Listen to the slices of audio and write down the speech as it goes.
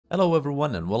Hello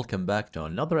everyone and welcome back to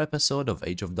another episode of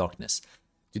Age of Darkness.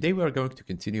 Today we are going to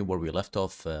continue where we left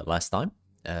off last time.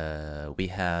 We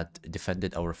had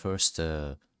defended our first,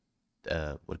 what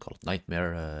do you call it,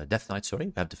 nightmare, death knight, sorry.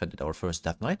 We have defended our first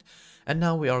death knight. And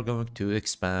now we are going to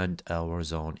expand our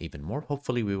zone even more.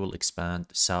 Hopefully we will expand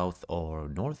south or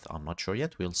north. I'm not sure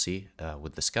yet. We'll see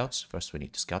with the scouts. First we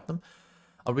need to scout them.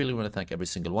 I really want to thank every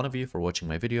single one of you for watching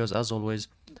my videos as always.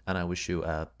 And I wish you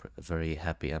a very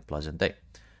happy and pleasant day.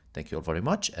 Thank you all very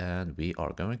much, and we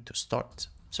are going to start.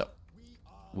 So,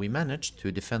 we managed to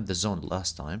defend the zone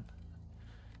last time.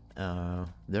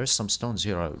 There's some stones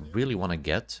here I really want to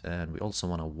get, and we also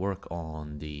want to work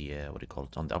on the, what do you call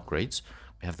it, on the upgrades.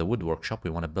 We have the wood workshop, we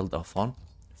want to build a farm.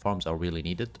 Farms are really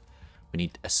needed. We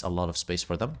need a lot of space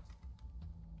for them.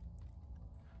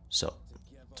 So,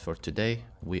 for today,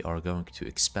 we are going to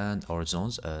expand our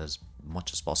zones as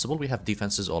much as possible. We have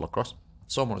defenses all across.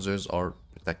 Some of those are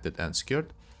protected and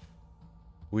secured.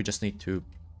 We just need to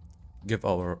give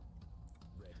our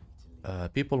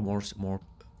people more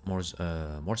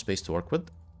space to work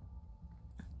with.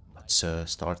 Let's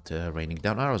start raining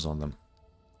down arrows on them.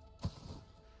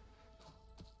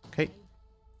 Okay.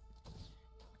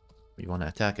 We want to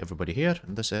attack everybody here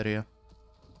in this area.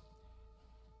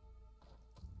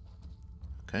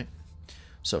 Okay.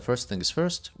 So first things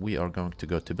first, we are going to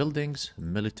go to buildings,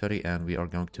 military, and we are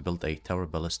going to build a tower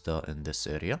ballista in this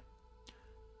area.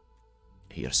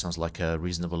 Here sounds like a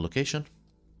reasonable location.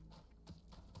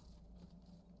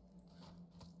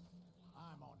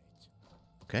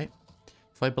 Okay.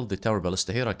 If I build the tower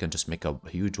ballista here, I can just make a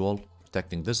huge wall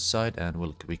protecting this side and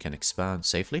we can expand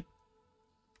safely.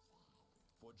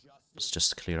 Let's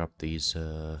just clear up these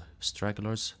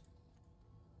stragglers.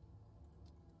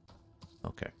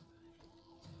 Okay.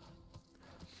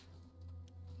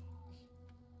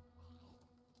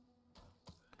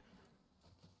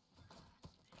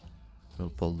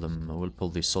 We'll pull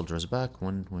these soldiers back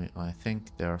when I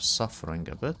think they're suffering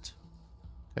a bit.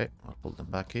 Okay, I'll pull them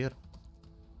back here.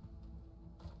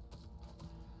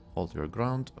 Hold your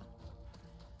ground.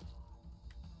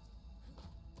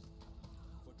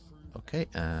 Okay,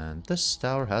 and this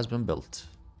tower has been built.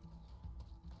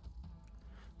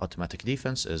 Automatic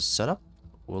defense is set up.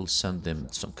 We'll send them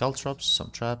some caltrops,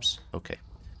 some traps. Okay.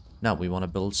 Now we want to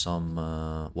build some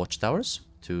watchtowers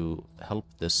to help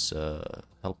this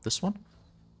one.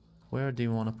 Where do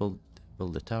you want to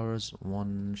build the towers?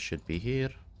 One should be here,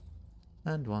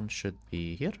 and one should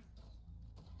be here.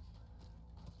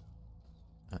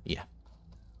 Yeah.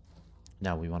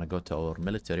 Now we want to go to our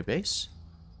military base.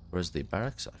 Where's the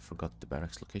barracks? I forgot the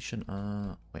barracks location.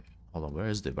 Wait, hold on. Where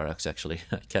is the barracks actually?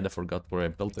 I kind of forgot where I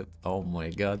built it. Oh my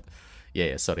god.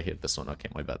 Yeah, sorry, here, this one. Okay,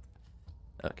 my bad.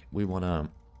 Okay, we want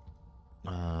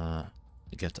to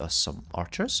get us some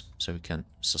archers so we can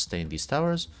sustain these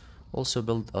towers. Also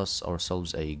build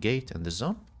ourselves a gate in the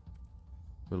zone.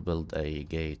 We'll build a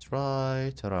gate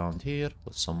right around here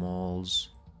with some walls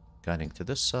guiding to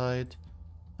this side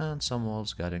and some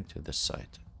walls guiding to this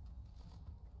side.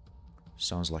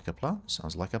 Sounds like a plan.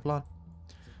 Sounds like a plan.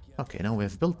 Okay, now we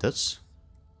have built this.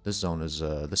 This zone is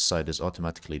this side is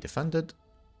automatically defended.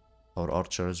 Our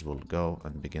archers will go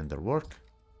and begin their work.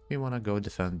 We want to go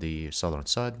defend the southern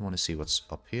side. We want to see what's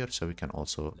up here so we can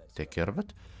also take care of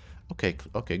it.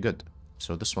 Okay, good.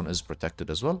 So this one is protected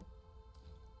as well.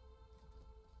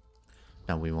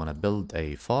 Now we want to build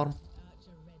a farm.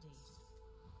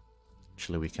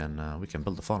 Actually, we can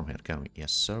build a farm here, can we?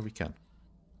 Yes, sir, we can.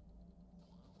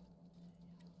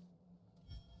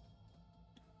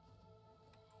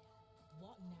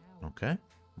 Okay,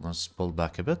 let's pull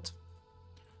back a bit.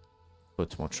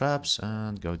 Put more traps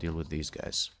and go deal with these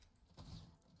guys.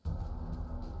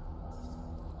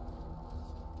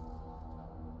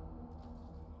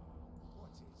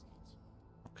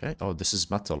 Okay, oh, this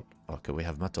is metal. Okay, we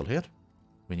have metal here.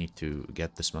 We need to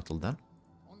get this metal then.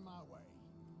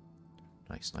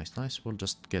 Nice. We'll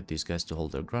just get these guys to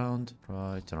hold their ground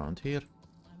right around here.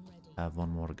 Have one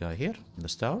more guy here in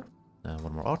this tower.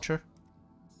 One more archer.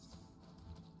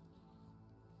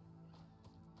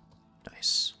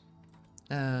 Nice.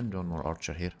 And one more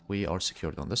archer here. We are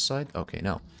secured on this side. Okay,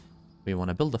 now we want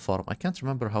to build a farm. I can't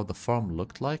remember how the farm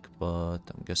looked like, but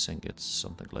I'm guessing it's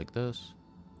something like this.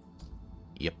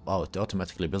 Yep. Oh, it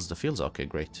automatically builds the fields. Okay,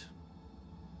 great.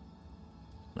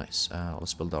 Nice.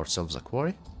 Let's build ourselves a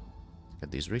quarry. Get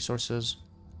these resources.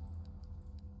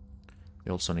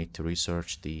 We also need to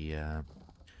research the...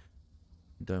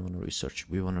 do I want to research?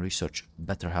 We want to research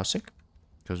better housing,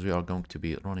 because we are going to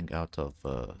be running out of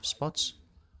spots.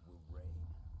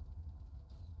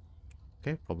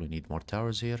 Okay, probably need more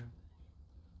towers here.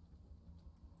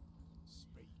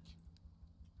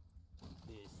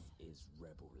 is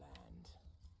rebel land.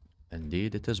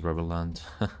 Indeed, it is Rebel Land.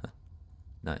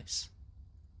 Nice.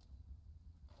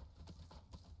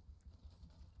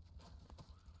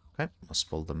 Okay, let's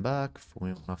pull them back if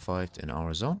we want to fight in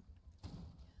our zone.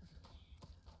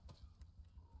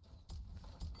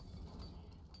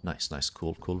 Nice, nice,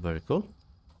 cool, cool, very cool.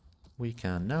 We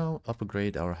can now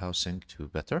upgrade our housing to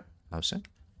better housing.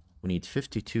 We need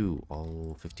 52.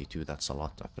 Oh, 52, that's a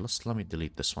lot. Okay, let me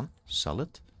delete this one. Sell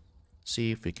it.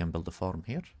 See if we can build a farm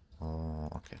here. Oh,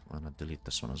 okay. I'm gonna delete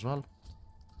this one as well.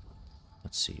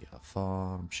 Let's see. A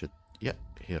farm should... Yeah,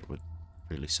 here would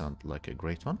really sound like a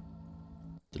great one.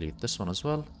 Delete this one as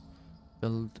well.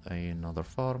 Build another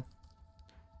farm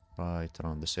right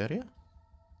around this area.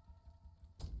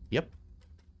 Yep.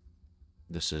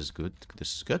 This is good.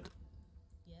 This is good.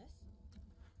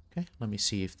 Okay, let me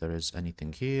see if there is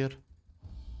anything here.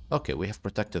 Okay, we have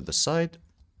protected the side.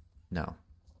 Now,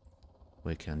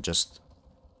 we can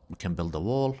build a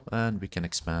wall and we can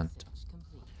expand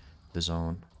the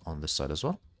zone on this side as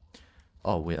well.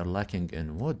 Oh, we are lacking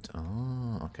in wood.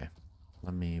 Oh, okay.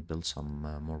 Let me build some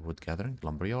more wood gathering.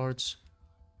 Lumber yards.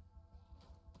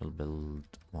 We'll build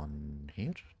one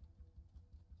here.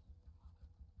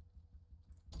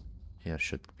 Here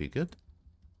should be good.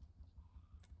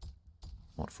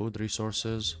 More food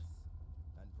resources.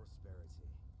 And prosperity.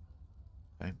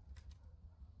 Okay.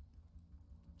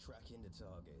 Tracking the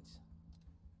target.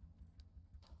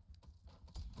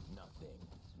 Nothing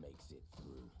makes it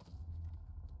through.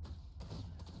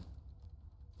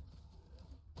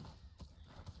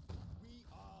 We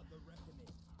are the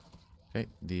reckoning. Okay,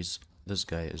 this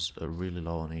guy is really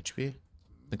low on HP. I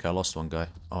think I lost one guy.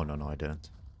 Oh, no, I didn't.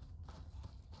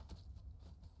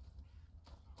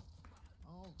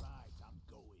 All right, I'm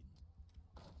going.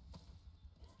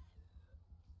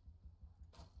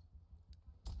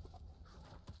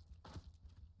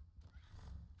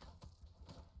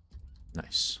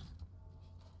 Nice.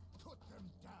 Put them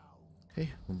down. Okay,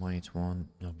 we might want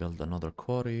to build another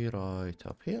quarry right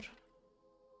up here.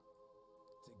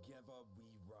 Together we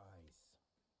rise.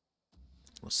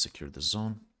 Let's secure the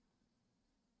zone.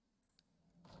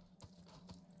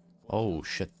 Oh,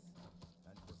 shit.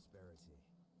 And prosperity.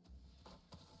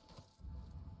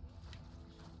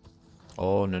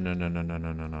 Oh, no.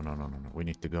 We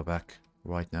need to go back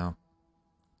right now.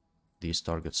 These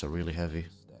targets are really heavy.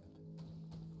 Step.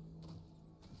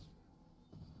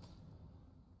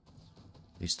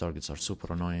 These targets are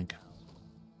super annoying.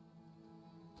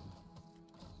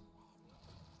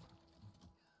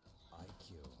 I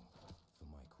kill for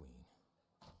my queen.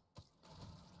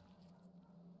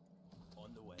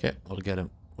 On the way. Okay, we'll get him.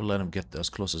 We'll let him get as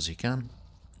close as he can.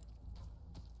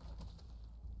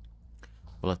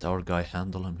 We'll let our guy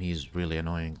handle him. He's really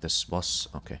annoying, this boss.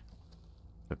 Okay.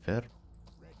 Prepare.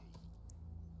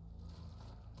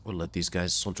 We'll let these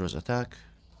guys, soldiers, attack.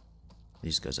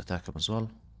 These guys attack him as well.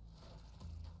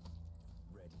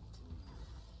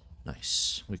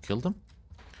 Nice. We killed him.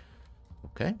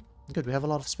 Okay. Good. We have a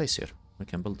lot of space here. We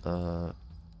can build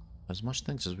as much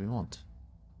things as we want.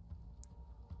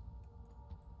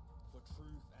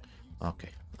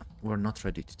 Okay. We're not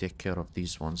ready to take care of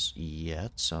these ones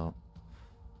yet, so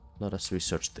let us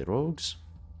research the rogues.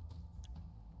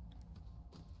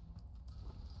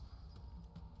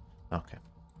 Okay.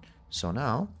 So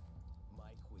now...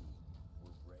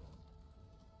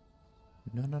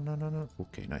 No.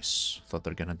 Okay, nice. Thought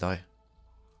they're gonna die.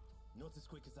 Not as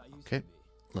quick as I used Okay. to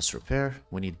be. Let's repair.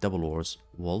 We need double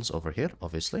walls over here,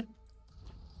 obviously.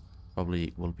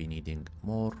 Probably will be needing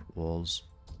more walls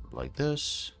like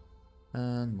this.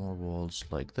 And more walls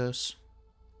like this.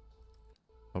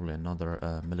 Probably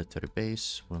another military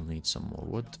base. We'll need some more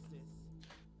wood.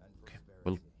 Okay,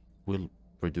 we'll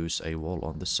produce a wall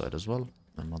on this side as well.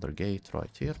 Another gate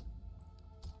right here.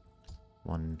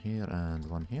 One here and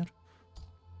one here.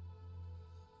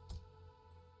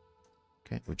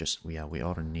 Okay, we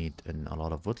are in need in a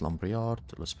lot of wood. Lumberyard.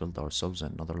 Let's build ourselves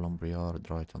another lumberyard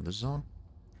right on this zone.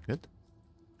 Good.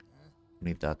 We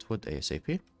need that wood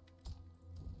ASAP.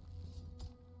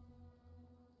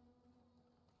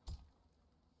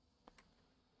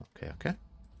 Okay.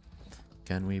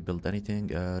 Can we build anything?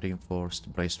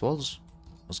 Reinforced braced walls.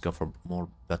 Let's go for more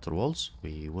better walls.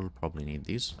 We will probably need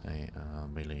these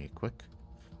really quick.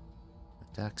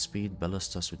 Attack speed,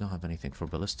 ballistas. We don't have anything for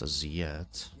ballistas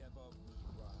yet.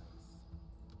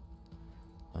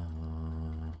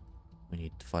 We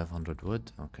need 500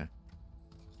 wood. Okay.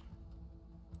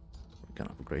 We're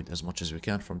gonna upgrade as much as we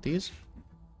can from these,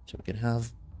 so we can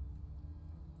have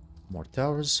more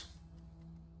towers.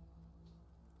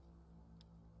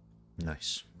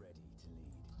 Nice.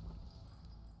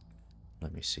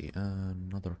 Let me see.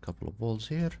 Another couple of walls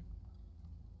here.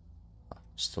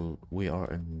 Still, we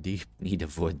are in deep need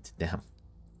of wood. Damn.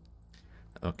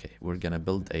 Okay, we're gonna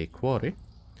build a quarry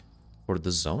for the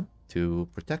zone to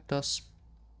protect us,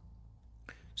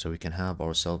 so we can have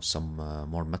ourselves some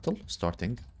more metal.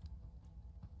 Starting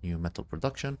new metal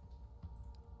production.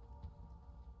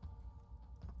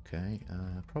 Okay,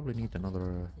 probably need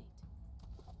another.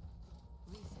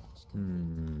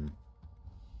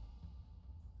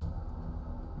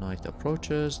 Night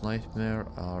approaches. Nightmare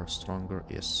are stronger.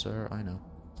 Yes, sir. I know.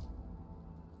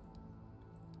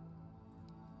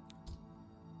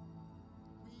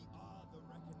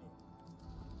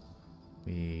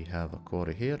 We have a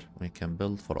quarry here. We can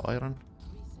build for iron.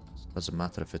 Doesn't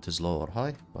matter if it is low or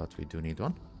high, but we do need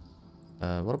one.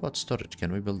 What about storage?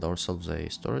 Can we build ourselves a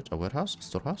storage, a warehouse,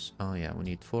 storehouse? Oh yeah, we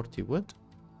need 40 wood.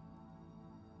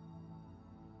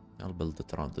 I'll build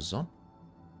it around the zone.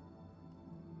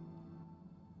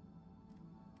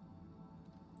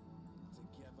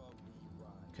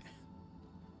 Okay.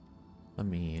 Let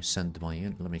me send my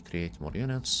unit. Let me create more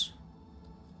units.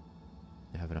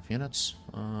 You have enough units?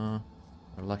 We're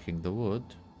lacking the wood.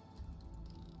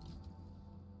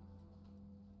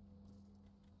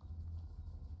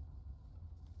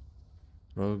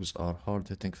 Rogues are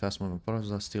hard-hitting, fast-moving parties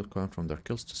that steal coin from their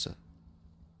kills to set.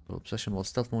 Obsession. While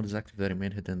stealth mode is active, they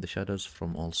remain hidden in the shadows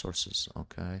from all sources.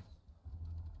 Okay.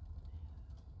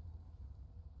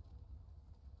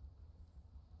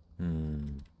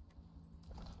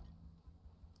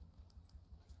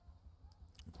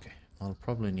 Okay. I'll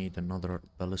probably need another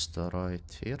ballista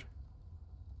right here.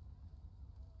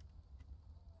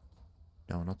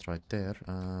 No, not right there.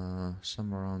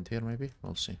 Somewhere around here maybe.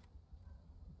 We'll see.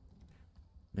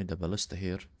 Need a ballista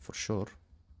here for sure.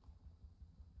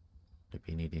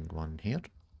 Maybe needing one here.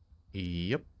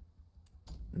 Yep.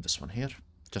 And this one here.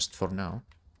 Just for now.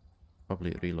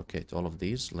 Probably relocate all of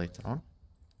these later on.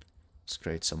 Let's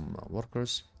create some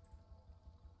workers.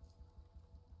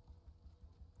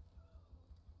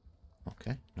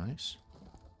 Okay, nice.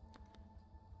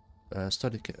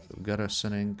 Study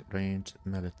garrisoning, range,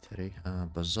 military,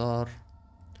 bazaar.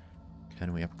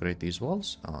 Can we upgrade these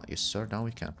walls? Yes sir, now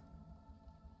we can.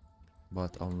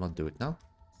 But I'll not do it now.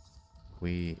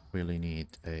 We really need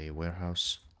a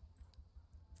warehouse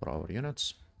for our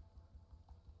units.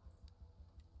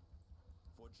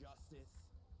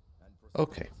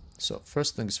 Okay, so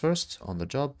first things first, on the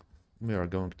job, we are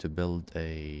going to build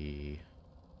a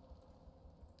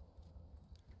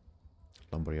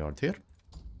lumberyard here.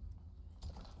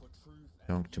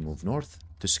 Going to move north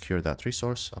to secure that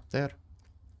resource up there.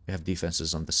 We have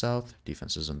defenses on the south,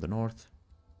 defenses on the north.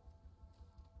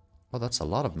 Oh, that's a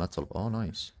lot of metal. Oh,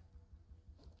 nice.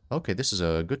 Okay, this is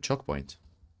a good choke point.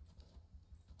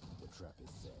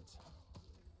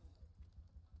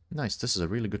 Nice, this is a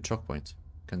really good choke point.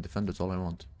 Can defend it all I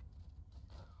want.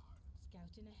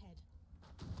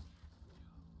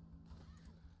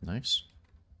 Nice.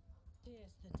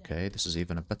 Okay, this is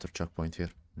even a better choke point here.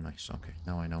 Nice, okay.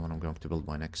 Now I know when I'm going to build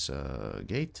my next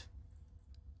gate.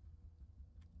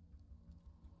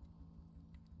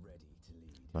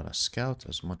 Let us scout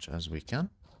as much as we can.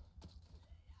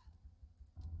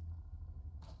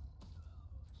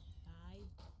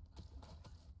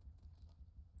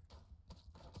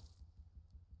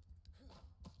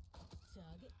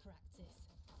 Target practice.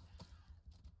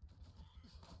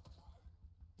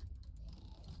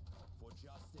 For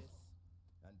justice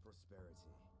and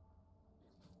prosperity.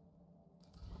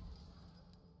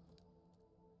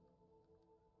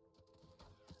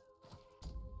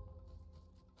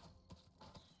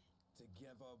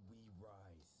 Together we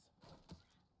rise.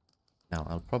 Now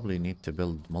I'll probably need to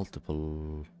build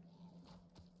multiple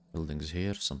buildings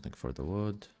here. Something for the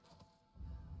wood.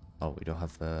 Oh, we don't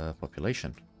have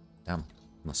population. Damn,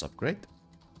 must upgrade.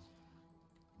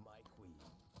 My queen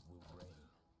will reign.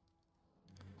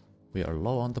 We are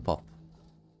low on the pop.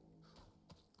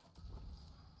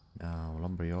 Now,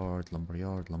 lumberyard,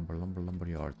 lumberyard,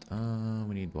 lumberyard.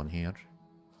 We need one here.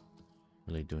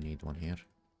 Really do need one here.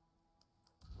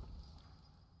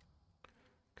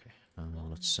 Okay,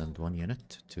 let's send one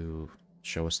unit to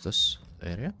show us this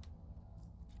area.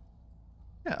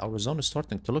 Yeah, our zone is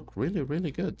starting to look really,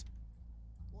 really good.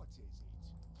 What is it?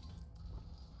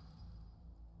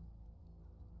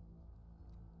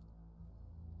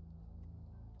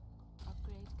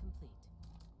 Upgrade complete.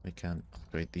 We can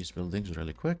upgrade these buildings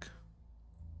really quick.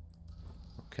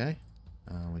 Okay.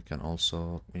 We can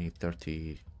also, we need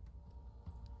 30.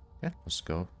 Yeah, let's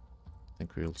go. I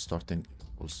think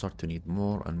we'll start to need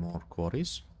more and more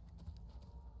quarries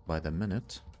by the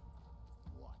minute.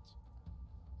 What?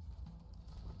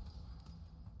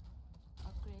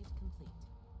 Upgrade complete.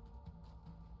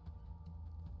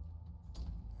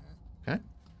 Okay.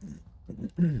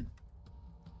 We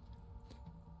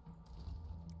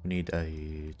need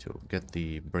to get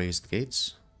the brazed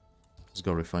gates. Let's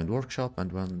go refined workshop,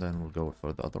 and then we'll go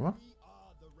for the other one.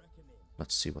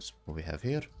 Let's see what we have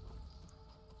here.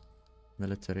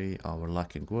 Military. We're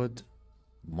lacking wood,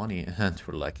 money, and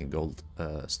we're lacking gold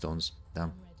stones.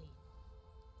 Damn.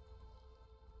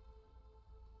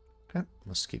 Okay,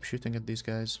 let's keep shooting at these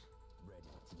guys. Let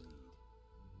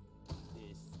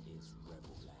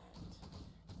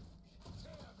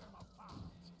fly.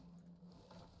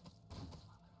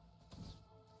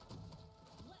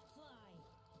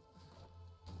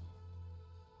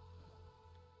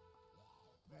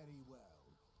 Very well.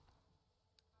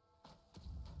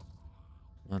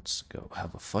 Let's go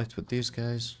have a fight with these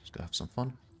guys. Let's go have some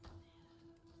fun.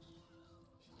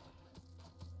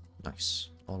 Nice.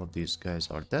 All of these guys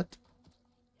are dead.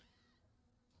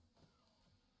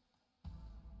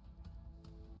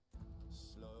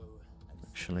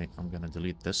 Actually, I'm gonna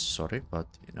delete this, sorry, but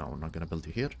you know, we're not gonna build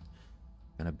it here.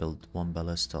 I'm gonna build one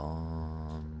ballista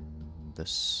on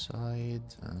this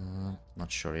side.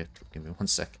 Not sure yet. Give me one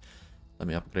sec. Let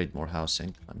me upgrade more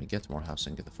housing. Let me get more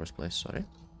housing in the first place, sorry.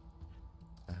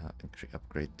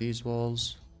 Upgrade these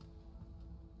walls.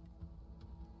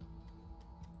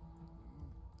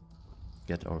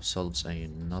 Get ourselves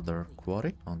another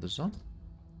quarry on the zone.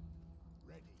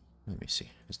 Let me see.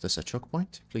 Is this a choke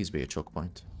point? Please be a choke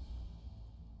point.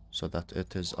 So that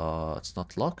it is, it's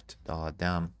not locked.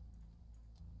 Damn.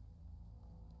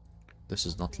 This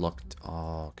is not locked.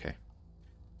 Okay.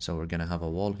 So we're gonna have a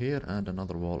wall here and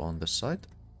another wall on this side.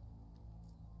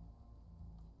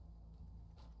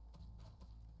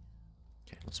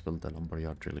 Okay, let's build the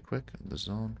lumberyard really quick in the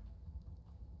zone.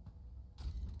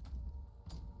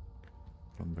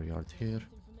 Lumberyard here.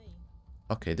 Nothing for me.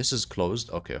 Okay, this is closed.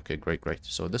 Okay, okay, great, great.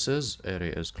 So this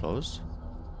area is closed.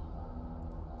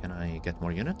 Can I get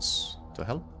more units to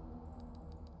help?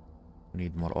 We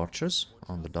need more archers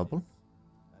on the double.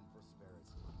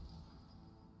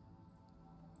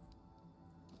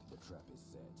 The trap is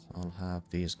set. I'll have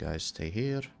these guys stay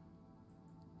here.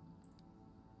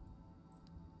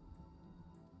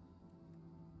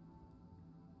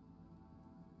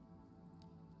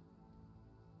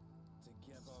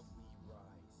 Together we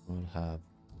rise. We'll have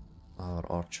our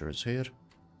archers here.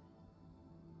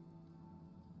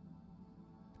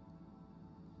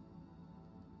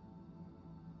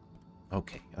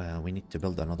 Okay, we need to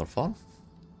build another farm.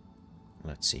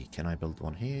 Let's see, can I build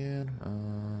one here?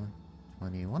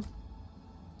 21.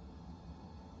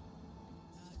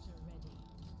 Archer ready.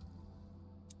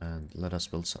 And let us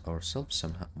build ourselves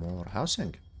some more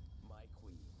housing. My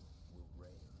queen will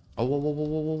reign. Oh, whoa, whoa, whoa,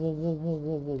 whoa, whoa, whoa, whoa,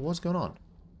 whoa, whoa, what's going on?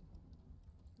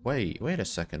 Wait a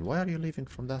second. Why are you leaving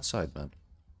from that side, man?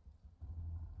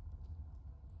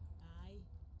 Aye.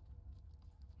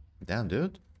 Damn,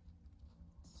 dude.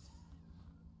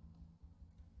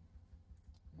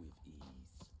 With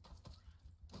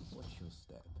ease. What's your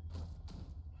step?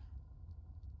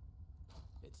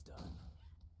 It's done.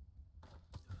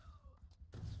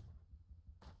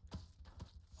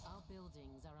 Our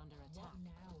buildings are under attack. What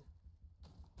now?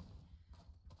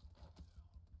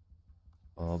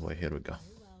 Oh boy, here we go.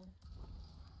 Very well.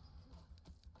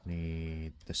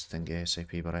 Need this thing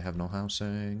ASAP, but I have no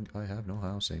housing. I have no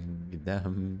housing.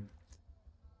 Damn.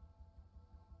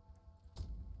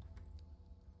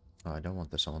 Oh, I don't want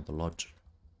this. I want the lodge.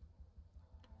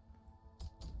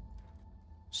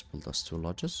 Let's build us 2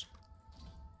 lodges.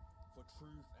 For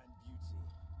truth and beauty.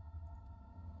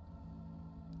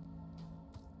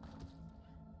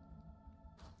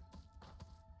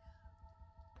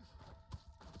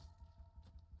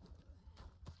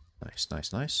 Nice,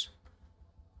 nice, nice.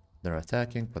 They're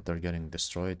attacking, but they're getting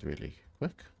destroyed really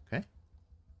quick. Okay.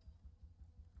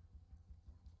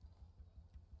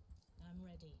 I'm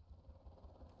ready.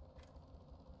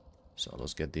 So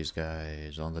let's get these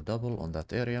guys on the double on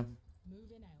that area.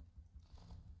 Moving out.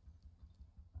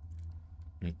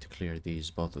 Need to clear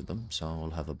these, both of them. So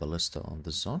we'll have a ballista on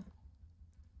this zone.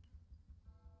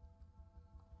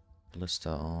 Ballista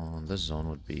on this zone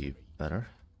would be better.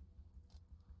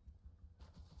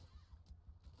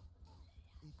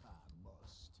 If I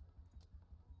must.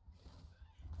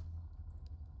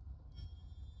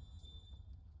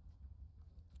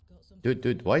 Got something Dude, for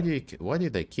dude, you. why do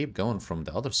they keep going from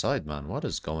the other side, man? What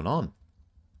is going on?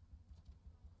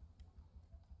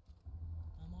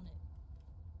 I'm on it.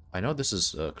 I know this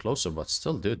is closer, but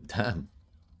still, dude, damn.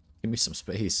 Give me some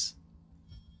space.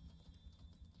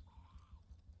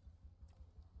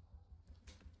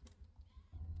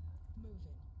 Moving.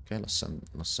 Okay,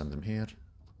 let's send them here.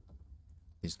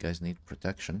 These guys need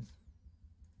protection.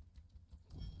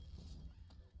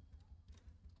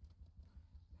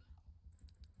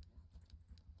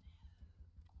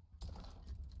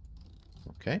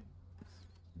 Okay.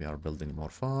 We are building more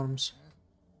farms.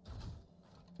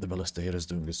 The ballista here is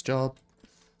doing its job.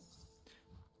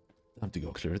 Time to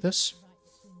go clear this. Right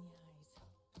between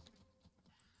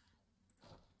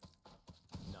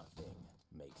the eyes. Nothing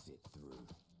makes it through.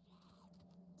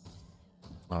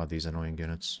 Ah, these annoying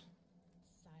units.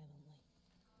 Silently.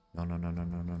 No, no, no, no,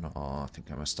 no, no, no. Oh, I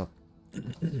think I messed up. Yes?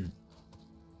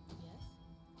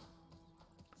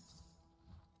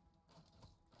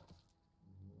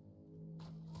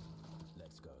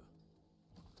 Let's go.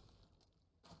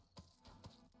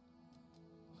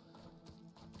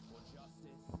 For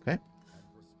justice Okay. and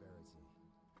prosperity.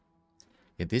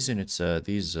 Yeah, these units,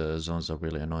 these zones are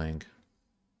really annoying.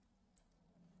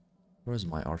 Where's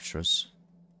my archers?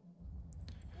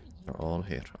 They're all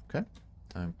here. Okay.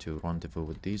 Time to rendezvous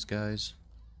with these guys.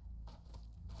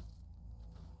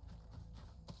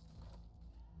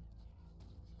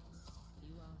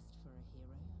 You asked for a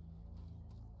hero?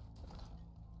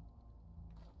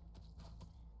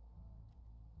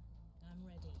 I'm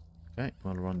ready. Okay,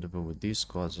 we'll rendezvous with these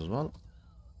squads as well.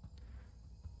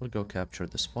 We'll go capture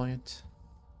this point.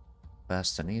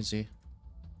 Fast and easy.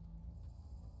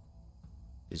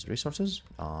 These resources?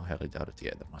 Oh, hell, I doubt it.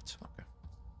 Yeah, they're not. Okay.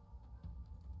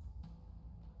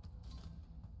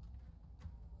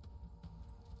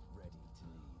 Ready to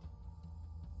lead.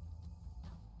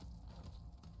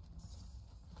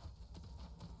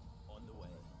 On the way.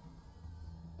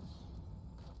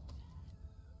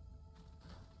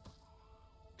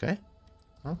 Okay.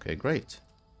 Okay, great.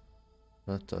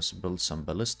 Let us build some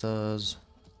ballistas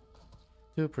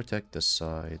to protect this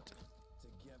side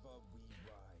Together we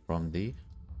rise. from the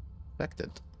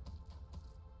affected.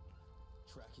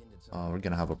 Tracking the Oh, target. we're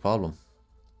gonna have a problem.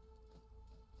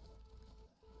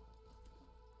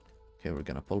 Okay, we're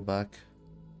gonna pull back.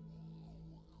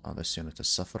 Oh, this unit is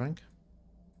suffering.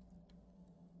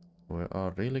 We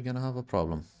are really gonna have a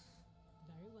problem.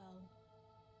 Very well.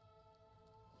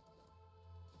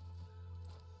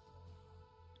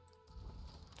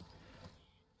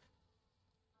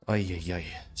 Ay, ay, ay.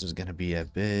 This is gonna be a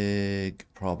big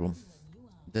problem. When you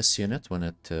are. This unit, when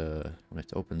it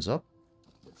opens up,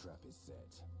 The trap is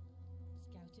set.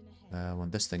 Scouting ahead. when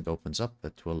this thing opens up,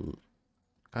 it will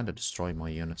kind of destroy my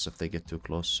units if they get too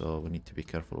close. So we need to be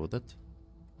careful with it.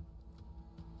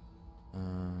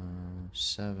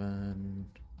 7.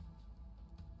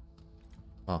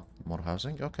 Oh, more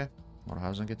housing. Okay, more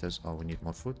housing it is. Oh, we need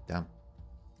more food. Damn.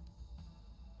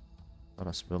 Let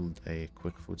us build a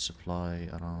quick food supply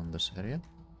around this area.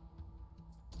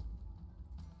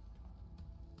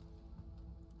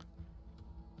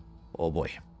 Oh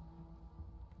boy.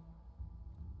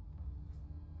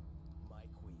 My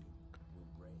queen will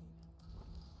reign.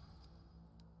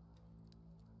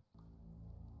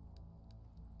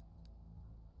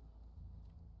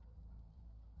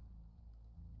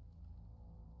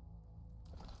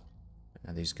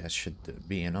 And these guys should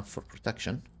be enough for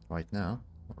protection right now,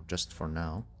 or just for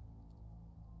now.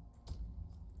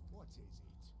 What is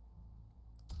it?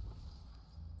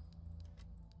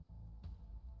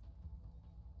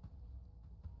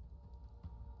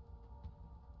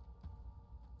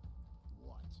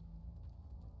 What?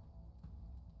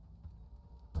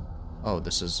 Oh,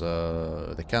 this is,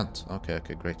 they can't. Okay,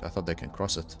 okay, great. I thought they can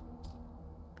cross it.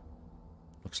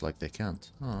 Looks like they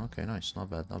can't. Oh, okay, nice. Not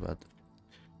bad, not bad.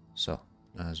 So,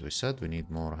 as we said, we need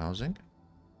more housing.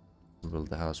 We'll build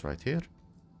the house right here.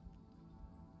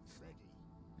 Ready.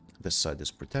 This side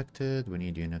is protected. We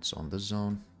need units on this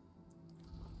zone.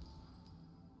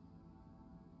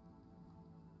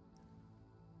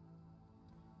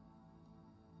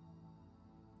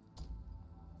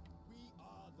 We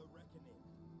are the reckoning.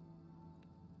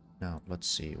 Now, let's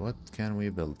see. What can we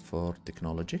build for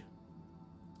technology?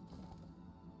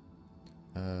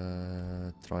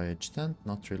 Triage tent.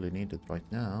 Not really needed right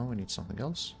now. We need something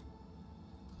else.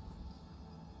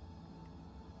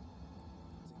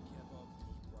 Together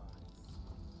we rise.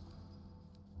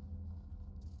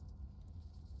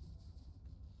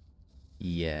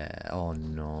 Yeah. Oh,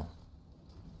 no.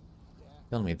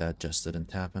 Tell me that just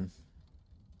didn't happen.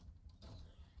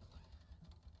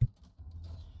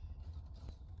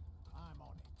 I'm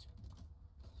on it.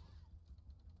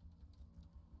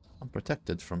 I'm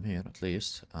protected from here, at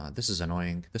least. This is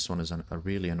annoying. This one is a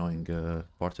really annoying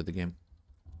part of the game.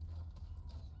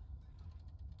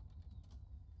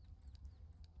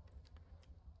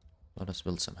 Let us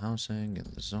build some housing in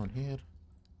the zone here.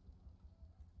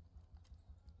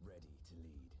 Ready to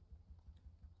lead.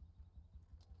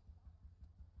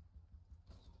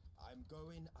 I'm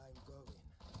going, I'm going.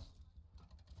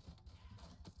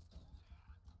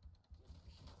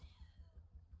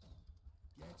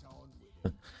 Get on with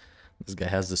it. This guy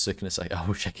has the sickness. I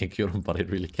wish I can cure him, but I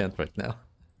really can't right now.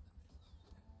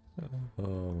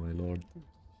 Oh my lord.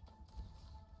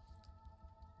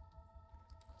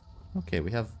 Okay,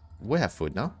 we have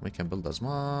food now. We can build as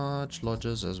much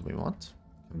lodges as we want.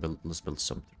 Let's build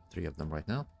some three of them right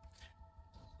now.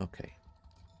 Okay.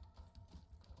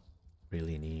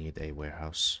 Really need a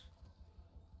warehouse.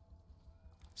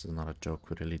 This is not a joke.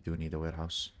 We really do need a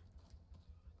warehouse.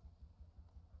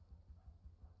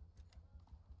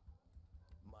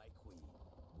 My queen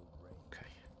will reign.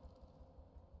 Okay.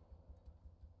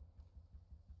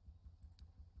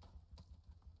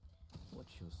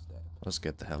 What's your step? Let's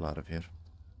get the hell out of here.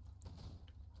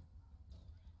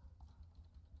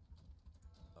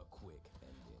 A quick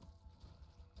ending.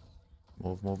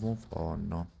 Move, move, move. Oh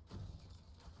no.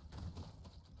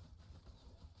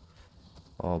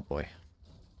 Oh boy.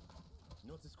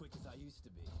 Not as quick as I used to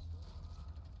be.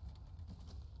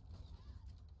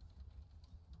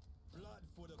 Blood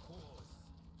for the cause.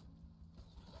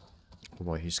 Oh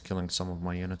boy, he's killing some of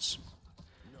my units.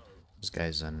 No. This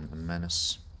guy's a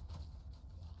menace.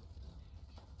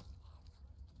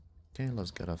 Okay,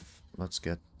 let's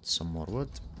get some more wood.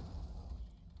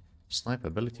 Snipe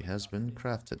ability has been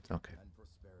crafted. Okay. And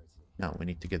prosperity. Now we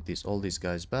need to get all these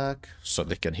guys back so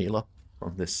they can heal up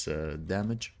from this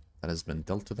damage that has been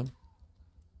dealt to them.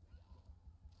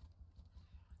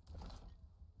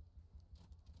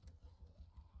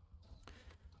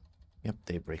 Yep,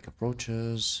 daybreak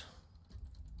approaches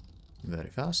very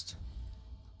fast.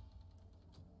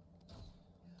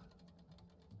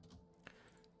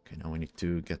 Okay, now we need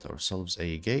to get ourselves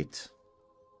a gate.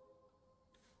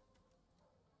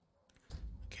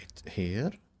 Gate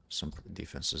here, some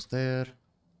defenses there,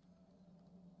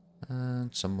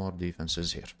 and some more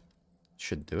defenses here.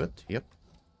 Should do it, yep.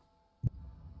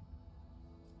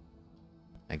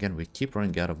 Again, we keep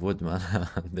running out of wood, man.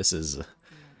 This is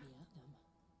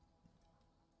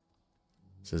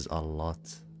a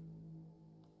lot.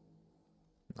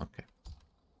 Okay.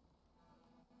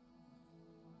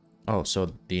 Oh,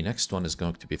 so the next one is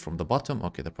going to be from the bottom.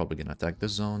 Okay, they're probably gonna attack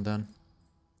this zone then.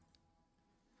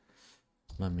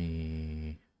 Let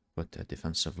me put a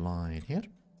defensive line here.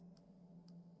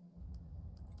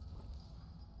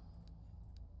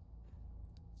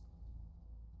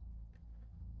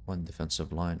 One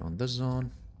defensive line on this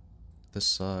zone, this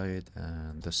side,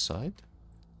 and this side.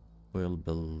 We'll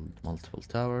build multiple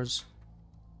towers.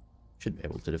 Should be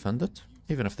able to defend it.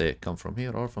 Even if they come from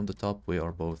here or from the top, we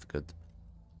are both good.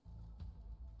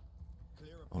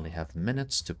 Only have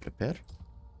minutes to prepare.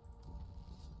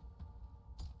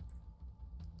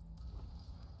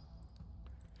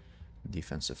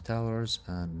 Defensive towers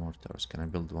and more towers. Can I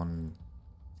build one?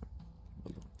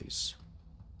 Build one of these.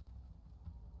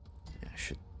 Yeah, I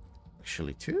should.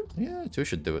 Actually, two? Yeah, two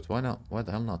should do it. Why not? Why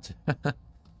the hell not? I'm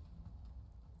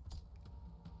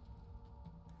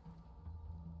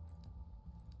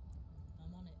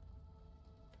on it.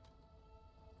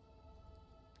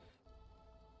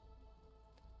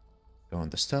 Go on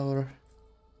this tower.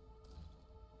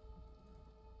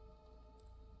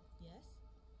 Yes?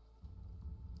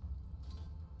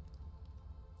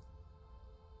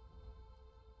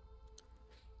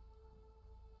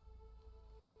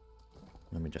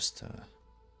 Let me just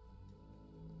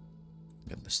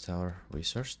get this tower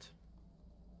researched.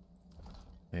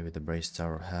 Maybe the brace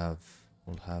tower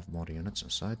will have more units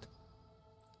inside.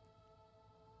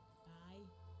 Aye.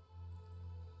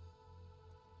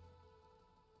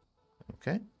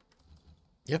 Okay.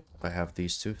 Yep, I have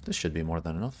these two. This should be more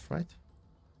than enough, right?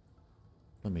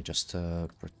 Let me just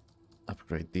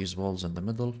upgrade these walls in the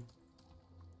middle.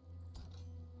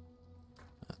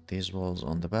 These walls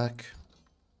on the back.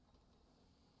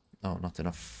 No, not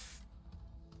enough.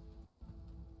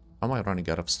 How am I running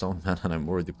out of stone, man? And I'm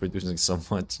already producing so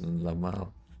much in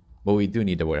Lamau. But we do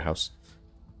need a warehouse.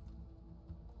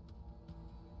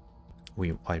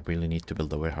 I really need to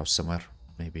build a warehouse somewhere.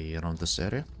 Maybe around this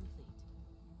area.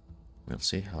 We'll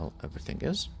see how everything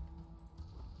is.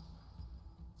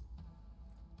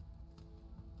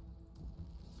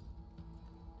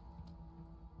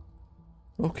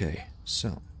 Okay,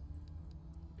 so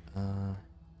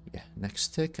yeah,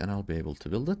 next tick and I'll be able to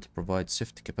build it. Provide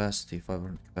safety capacity,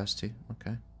 500 capacity.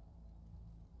 Okay.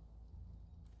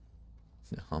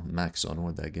 I'm max on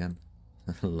wood again.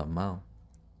 Lamau.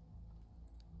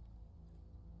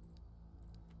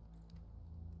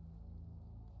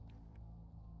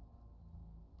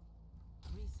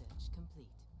 Research complete.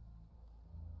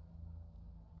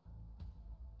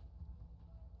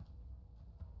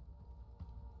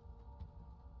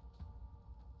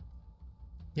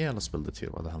 Yeah, let's build it here.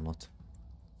 Why the hell not?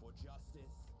 For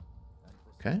justice and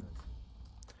Okay. prosperity.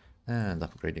 And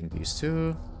upgrading these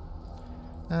two.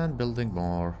 And building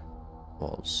more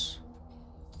walls.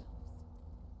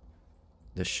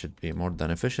 This should be more than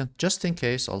efficient. Just in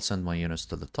case, I'll send my units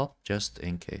to the top. Just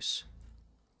in case.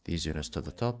 These units to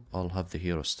the top. I'll have the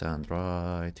hero stand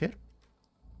right here.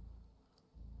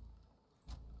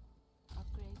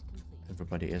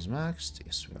 Everybody is maxed.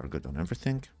 Yes, we are good on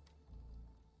everything.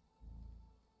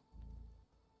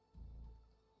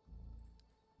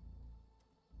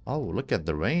 Oh, look at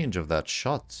the range of that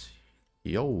shot.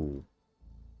 Yo.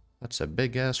 That's a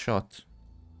big ass shot.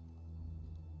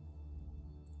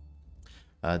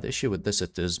 The issue with this,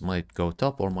 it is might go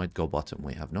top or might go bottom.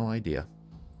 We have no idea.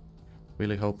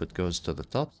 Really hope it goes to the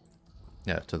top.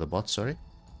 Yeah, to the bot, sorry.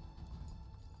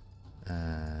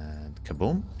 And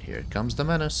kaboom. Here comes the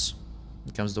menace.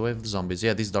 Here comes the wave of zombies.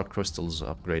 Yeah, these dark crystals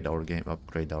upgrade our game,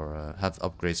 upgrade our, have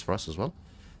upgrades for us as well.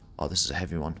 Oh, this is a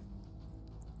heavy one.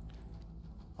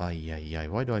 Ay, ay, ay.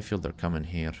 Why do I feel they're coming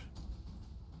here?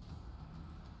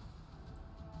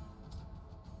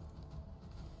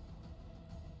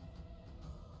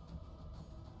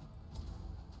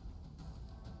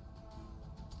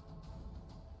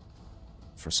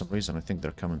 For some reason, I think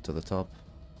they're coming to the top.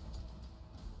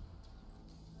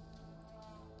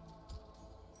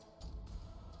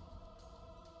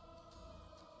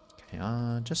 Okay,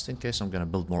 just in case, I'm gonna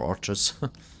build more archers.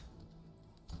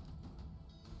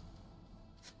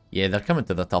 Yeah, they're coming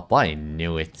to the top. I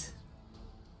knew it.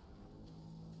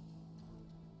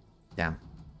 Damn.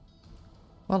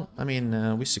 Well, I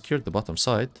mean, we secured the bottom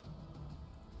side.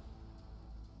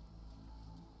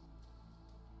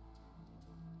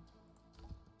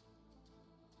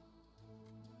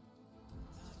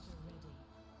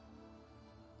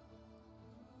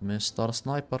 Mr.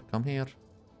 Sniper, come here.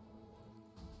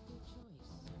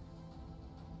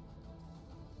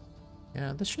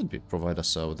 Yeah, this should be provide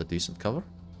us with a decent cover.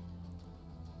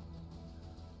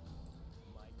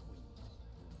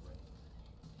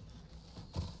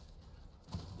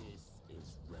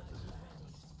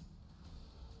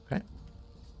 Okay.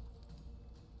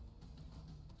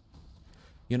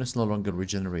 Units no longer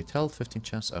regenerate health, 15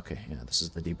 chance. Okay, yeah, this is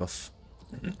the debuff.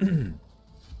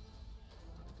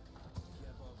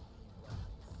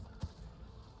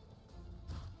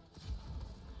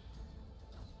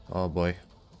 Oh boy.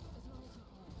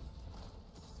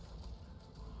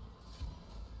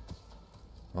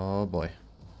 Oh boy.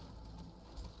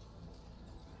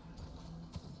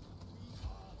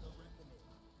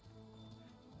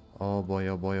 Oh boy,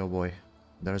 oh boy, oh boy.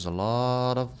 There's a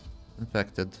lot of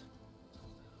infected.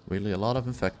 Really a lot of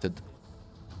infected.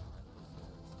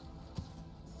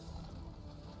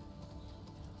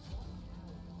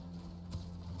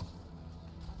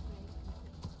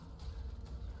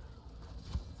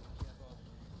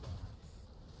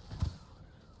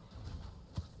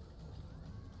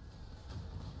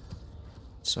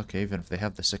 It's okay, even if they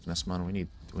have the sickness, man,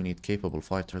 we need capable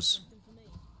fighters.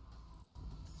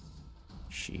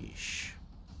 Sheesh.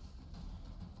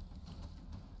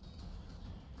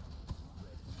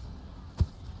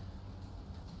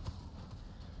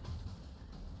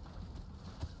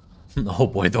 Oh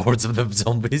boy, the hordes of the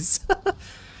zombies.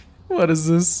 What is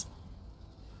this?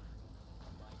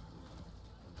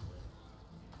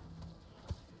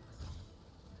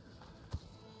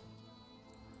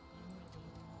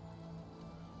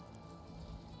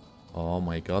 Oh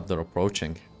my god, they're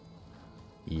approaching.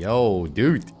 Yo,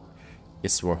 dude.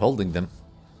 Yes, we're holding them.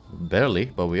 Barely,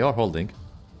 but we are holding.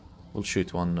 We'll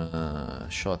shoot one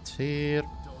shot here.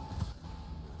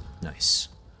 Nice.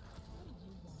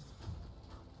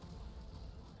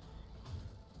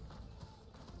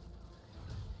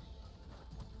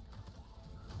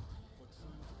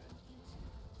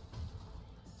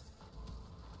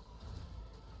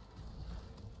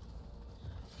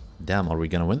 Damn, are we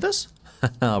gonna win this?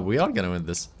 We are gonna win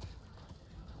this.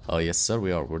 Oh yes sir,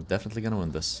 we are. We're definitely gonna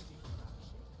win this.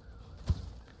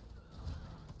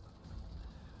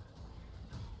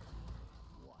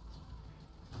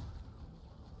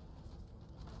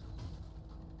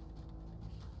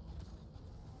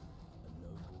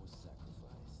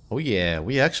 Oh yeah,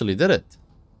 we actually did it.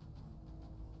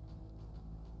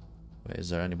 Wait, is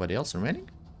there anybody else remaining?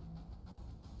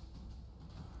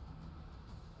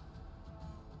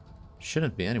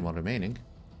 Shouldn't be anyone remaining.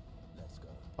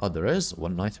 Oh, there is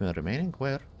one nightmare remaining.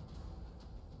 Where?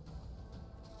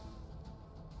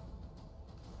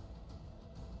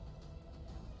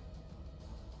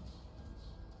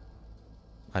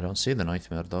 I don't see the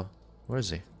nightmare though. Where is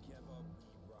he?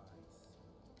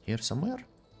 Here somewhere?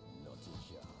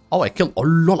 Oh, I killed. Oh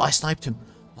lol, I sniped him.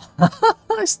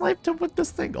 I sniped him with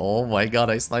this thing. Oh my god,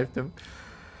 I sniped him.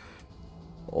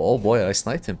 Oh boy, I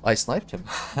sniped him. I sniped him.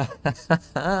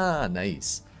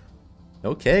 Nice.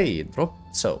 Okay, drop.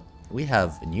 So, we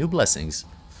have new blessings.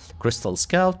 Crystal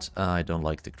Scout. I don't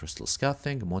like the Crystal Scout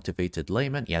thing. Motivated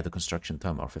Layman. Yeah, the construction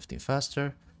time are 15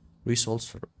 faster. Resource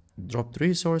for dropped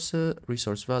resources.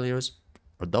 Resource values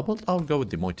are doubled. I'll go with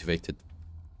the Motivated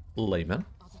Layman.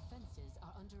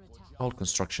 All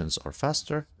constructions are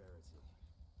faster.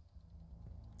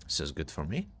 This is good for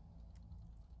me.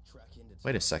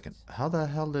 Wait a second. How the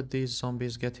hell did these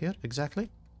zombies get here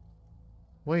exactly?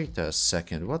 Wait a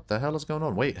second. What the hell is going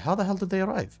on? Wait, how the hell did they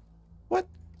arrive? What?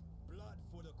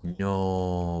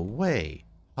 No way.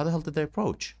 How the hell did they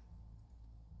approach?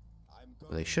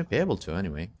 Well, they should be able to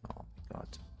anyway. Oh my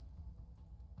god.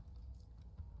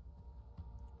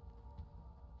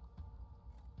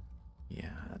 Yeah,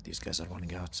 these guys are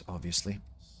running out, obviously.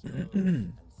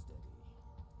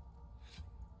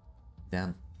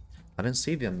 Damn. I didn't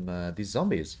see them, these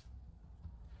zombies.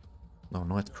 No,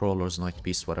 night crawlers, night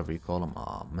beasts, whatever you call them.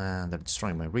 Oh man, they're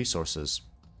destroying my resources.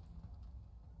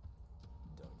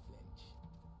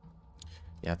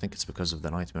 Yeah, I think it's because of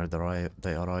the nightmare that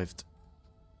they arrived.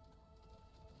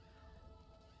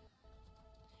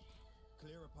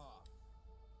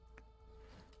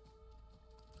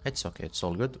 It's okay, it's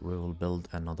all good. We will build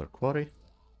another quarry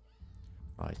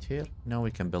right here. Now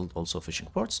we can build also fishing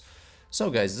ports. So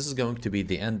guys, this is going to be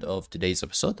the end of today's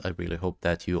episode. I really hope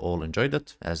that you all enjoyed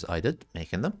it as I did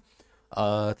making them.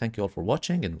 Thank you all for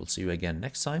watching, and we'll see you again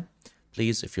next time.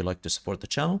 Please, if you like to support the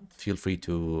channel, feel free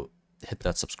to hit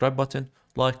that subscribe button,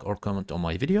 like or comment on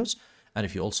my videos. And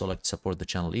if you also like to support the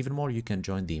channel even more, you can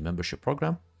join the membership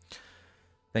program.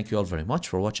 Thank you all very much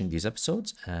for watching these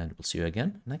episodes, and we'll see you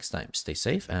again next time. Stay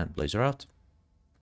safe, and Blazer out.